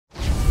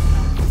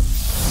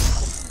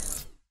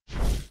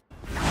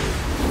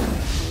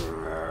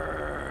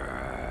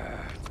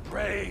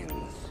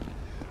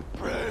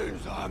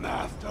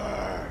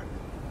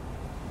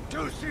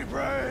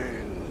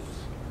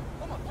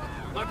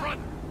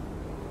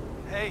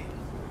Hey.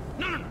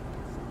 No.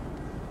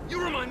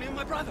 You remind me of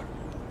my brother,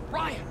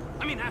 Ryan.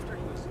 I mean, after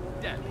he was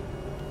dead.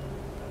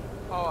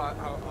 Oh,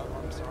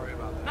 I'm sorry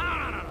about that.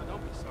 No.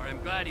 Don't be sorry.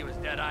 I'm glad he was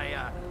dead.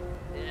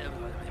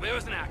 It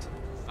was an accident.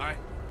 All right.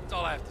 That's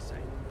all I have to say.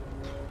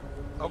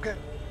 Okay.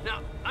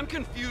 Now, I'm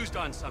confused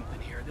on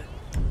something here. The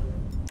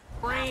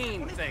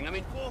brain thing. I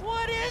mean,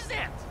 what is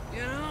it?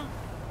 You know?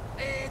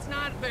 It's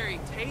not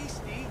very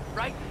tasty,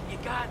 right? You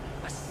got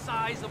a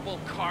sizable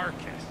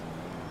carcass.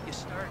 You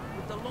start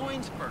with the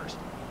loins first,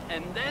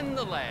 and then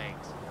the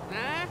legs.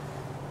 Huh?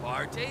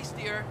 Far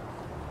tastier.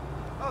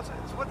 Oh, so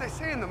it's what they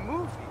say in the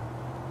movie.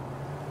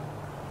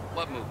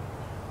 What movie?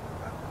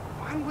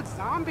 Vinewood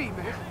Zombie,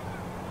 man.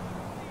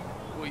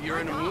 Well, you're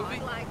in a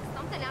movie? Like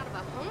something out of a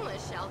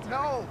homeless shelter.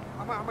 No,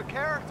 I'm a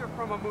character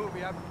from a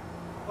movie. I'm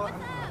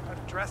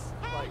dressed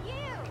like you.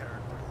 a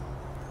character.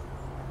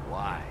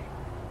 Why?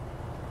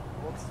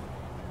 Well, it's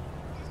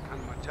kind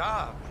of my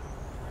job.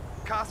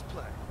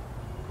 Cosplay.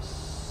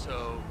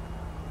 So,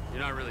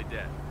 you're not really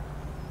dead?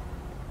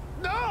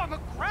 No, I'm a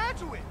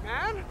graduate,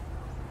 man.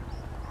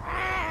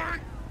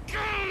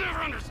 I'll never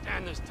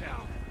understand this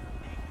town.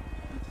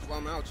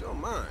 Plumb out your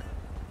mind.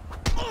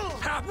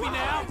 Happy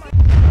now?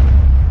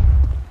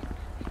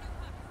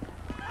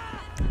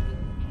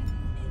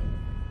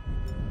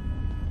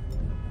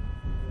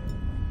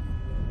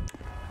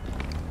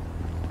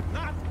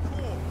 Not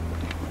cool.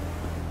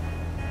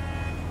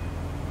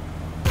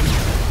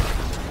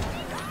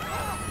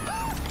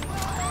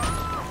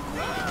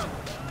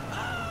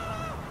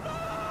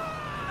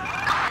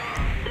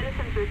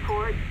 Citizens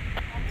report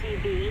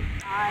TV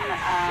on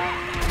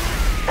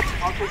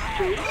Walter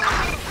Street.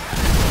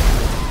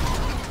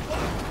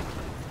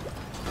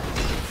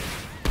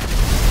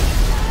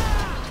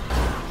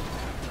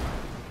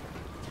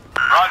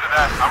 Roger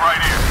that. I'm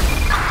right here.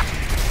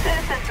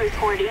 Citizens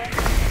reporting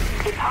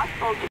a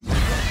possible